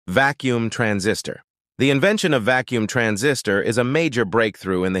Vacuum transistor. The invention of vacuum transistor is a major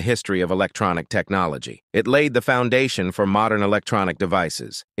breakthrough in the history of electronic technology. It laid the foundation for modern electronic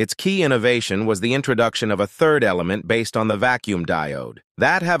devices. Its key innovation was the introduction of a third element based on the vacuum diode.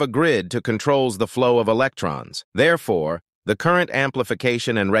 That have a grid to controls the flow of electrons. Therefore, the current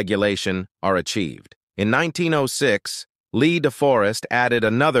amplification and regulation are achieved. In 1906, Lee DeForest added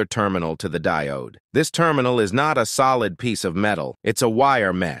another terminal to the diode. This terminal is not a solid piece of metal, it's a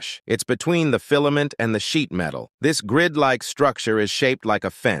wire mesh. It's between the filament and the sheet metal. This grid-like structure is shaped like a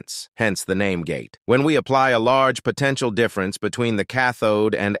fence, hence the name gate. When we apply a large potential difference between the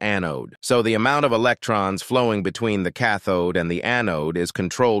cathode and anode, so the amount of electrons flowing between the cathode and the anode is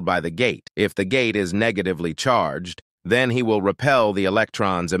controlled by the gate. If the gate is negatively charged, then he will repel the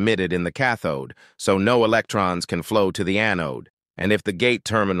electrons emitted in the cathode, so no electrons can flow to the anode. And if the gate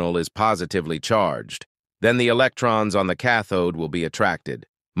terminal is positively charged, then the electrons on the cathode will be attracted.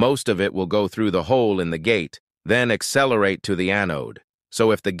 Most of it will go through the hole in the gate, then accelerate to the anode.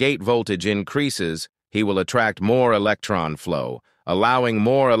 So if the gate voltage increases, he will attract more electron flow, allowing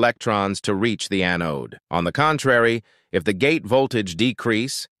more electrons to reach the anode. On the contrary, if the gate voltage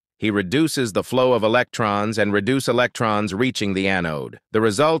decrease, he reduces the flow of electrons and reduce electrons reaching the anode. The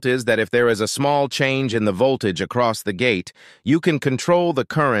result is that if there is a small change in the voltage across the gate, you can control the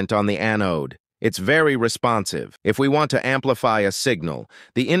current on the anode. It's very responsive. If we want to amplify a signal,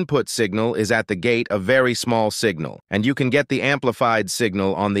 the input signal is at the gate a very small signal, and you can get the amplified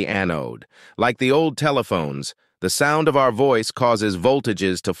signal on the anode. Like the old telephones, the sound of our voice causes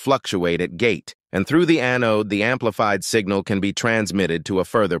voltages to fluctuate at gate, and through the anode, the amplified signal can be transmitted to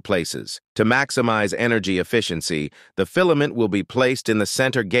further places. To maximize energy efficiency, the filament will be placed in the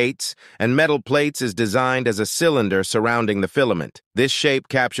center gates, and metal plates is designed as a cylinder surrounding the filament. This shape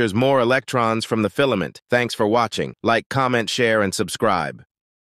captures more electrons from the filament. Thanks for watching. Like, comment, share, and subscribe.